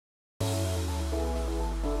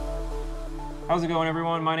How's it going,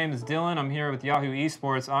 everyone? My name is Dylan. I'm here with Yahoo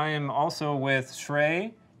Esports. I am also with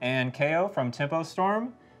Srey and Kaeyoh from Tempo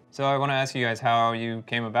Storm. So I want to ask you guys how you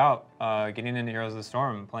came about getting into Heroes of the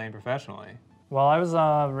Storm and playing professionally. Well, I was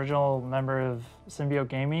an original member of Symbiote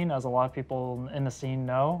Gaming, as a lot of people in the scene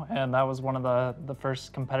know, and that was one of the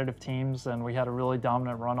first competitive teams, and we had a really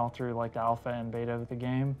dominant run all through like the alpha and beta of the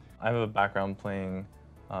game. I have a background playing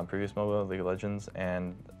previous MOBA, League of Legends,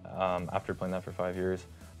 and after playing that for 5 years,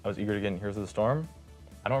 I was eager to get in Heroes of the Storm.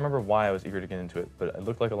 I don't remember why I was eager to get into it, but it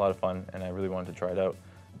looked like a lot of fun, and I really wanted to try it out.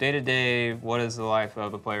 Day to day, what is the life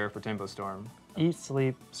of a player for Tempo Storm? Eat,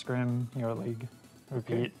 sleep, scrim, Hero League,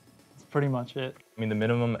 repeat. Okay. That's pretty much it. I mean, the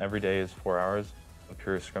minimum every day is 4 hours of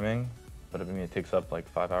pure scrimming, but I mean, it takes up like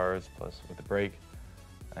 5 hours plus with the break,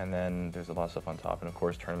 and then there's a lot of stuff on top, and of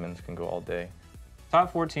course, tournaments can go all day.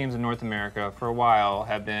 Top 4 teams in North America for a while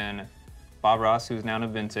have been Bob Ross, who's now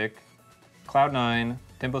Navintic, Cloud9,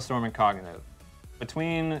 Tempo Storm, and Cognitive.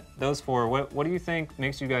 Between those 4, what do you think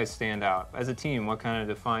makes you guys stand out? As a team, what kind of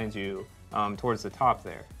defines you towards the top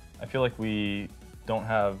there? I feel like we don't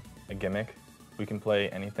have a gimmick. We can play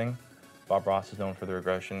anything. Bob Ross is known for the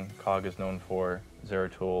regression. Cog is known for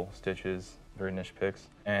Zeratul, Stitches, very niche picks.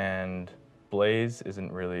 And Blaze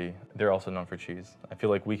isn't really, they're also known for cheese. I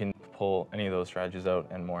feel like we can pull any of those strategies out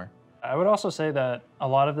and more. I would also say that a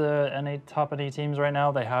lot of the top NA teams right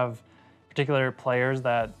now, they have particular players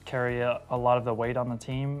that carry a lot of the weight on the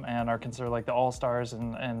team and are considered like the all-stars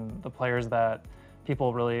and the players that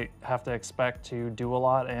people really have to expect to do a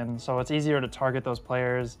lot. And so it's easier to target those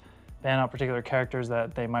players, ban out particular characters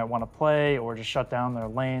that they might want to play, or just shut down their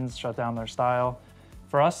lanes, shut down their style.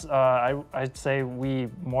 For us, I'd say we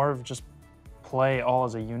more of just play all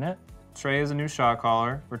as a unit. Srey is a new shot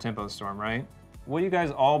caller for Tempo Storm, right? What do you guys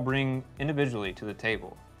all bring individually to the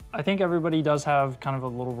table? I think everybody does have kind of a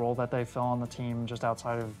little role that they fill on the team, just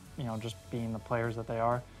outside of, just being the players that they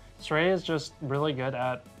are. Srey is just really good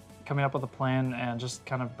at coming up with a plan and just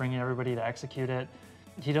kind of bringing everybody to execute it.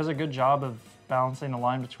 He does a good job of balancing the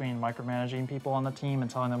line between micromanaging people on the team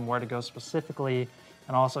and telling them where to go specifically,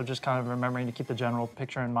 and also just kind of remembering to keep the general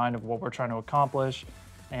picture in mind of what we're trying to accomplish.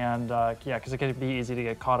 And yeah, because it can be easy to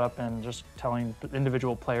get caught up in just telling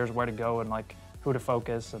individual players where to go and like who to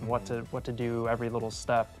focus and what to do every little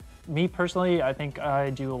step. Me personally, I think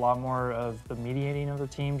I do a lot more of the mediating of the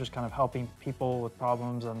team, just kind of helping people with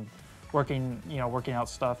problems and working out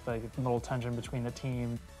stuff, like a little tension between the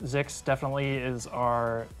team. Zix definitely is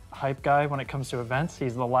our hype guy when it comes to events.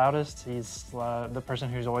 He's the loudest. He's the person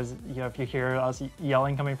who's always, if you hear us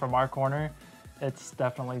yelling coming from our corner, it's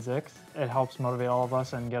definitely Zix. It helps motivate all of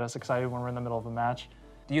us and get us excited when we're in the middle of a match.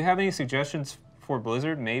 Do you have any suggestions for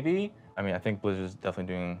Blizzard, maybe? I mean, I think Blizzard's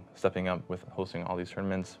definitely stepping up with hosting all these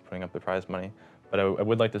tournaments, putting up the prize money. But I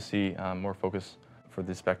would like to see more focus for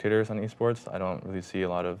the spectators on esports. I don't really see a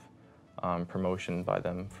lot of promotion by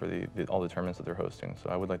them for all the tournaments that they're hosting. So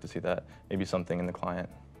I would like to see that, maybe something in the client.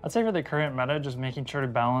 I'd say for the current meta, just making sure to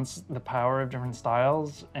balance the power of different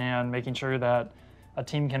styles and making sure that a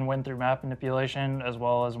team can win through map manipulation, as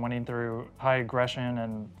well as winning through high aggression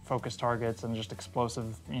and focus targets and just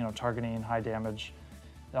explosive, targeting, high damage.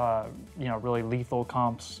 Really lethal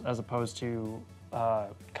comps, as opposed to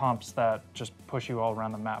comps that just push you all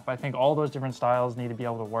around the map. I think all those different styles need to be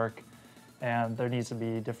able to work, and there needs to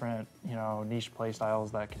be different, niche play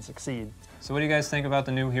styles that can succeed. So what do you guys think about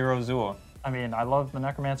the new hero Zool? I mean, I love the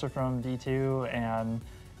Necromancer from D2, and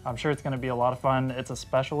I'm sure it's going to be a lot of fun. It's a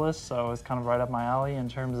specialist, so it's kind of right up my alley in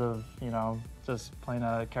terms of, just playing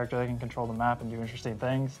a character that can control the map and do interesting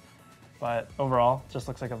things. But overall, it just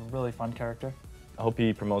looks like a really fun character. I hope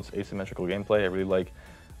he promotes asymmetrical gameplay. I really like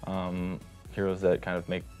heroes that kind of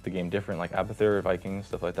make the game different, like Abathur, Vikings,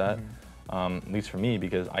 stuff like that. At least for me,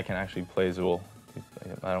 because I can actually play Zool.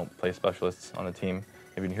 I don't play specialists on the team.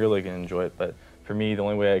 Maybe in Hero League and enjoy it, but for me, the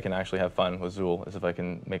only way I can actually have fun with Zool is if I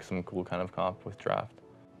can make some cool kind of comp with draft.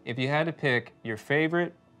 If you had to pick your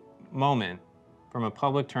favorite moment from a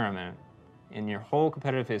public tournament in your whole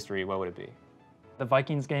competitive history, what would it be? The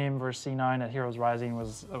Vikings game versus C9 at Heroes Rising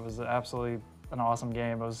was absolutely an awesome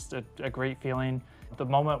game. It was a great feeling. The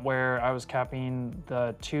moment where I was capping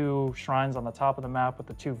the 2 shrines on the top of the map with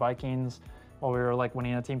the 2 Vikings while we were like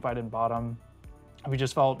winning a team fight in bottom, we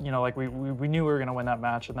just felt, like we knew we were gonna win that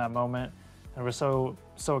match in that moment. And it was so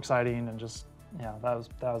exciting, and just, yeah, that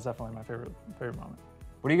was definitely my favorite moment.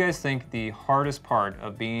 What do you guys think the hardest part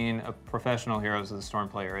of being a professional Heroes of the Storm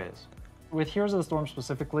player is? With Heroes of the Storm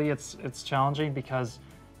specifically, it's challenging because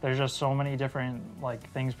there's just so many different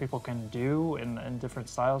things people can do and different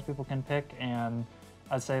styles people can pick, and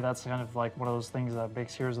I'd say that's kind of like one of those things that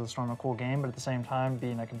makes Heroes of the Storm a cool game. But at the same time,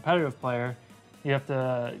 being a competitive player, you have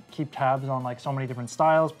to keep tabs on like so many different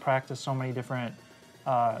styles, practice so many different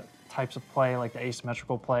types of play, like the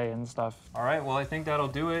asymmetrical play and stuff. All right, well, I think that'll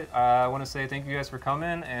do it. I want to say thank you guys for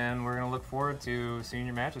coming, and we're going to look forward to seeing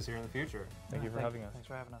your matches here in the future. Thank you for having us. Thanks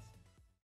for having us.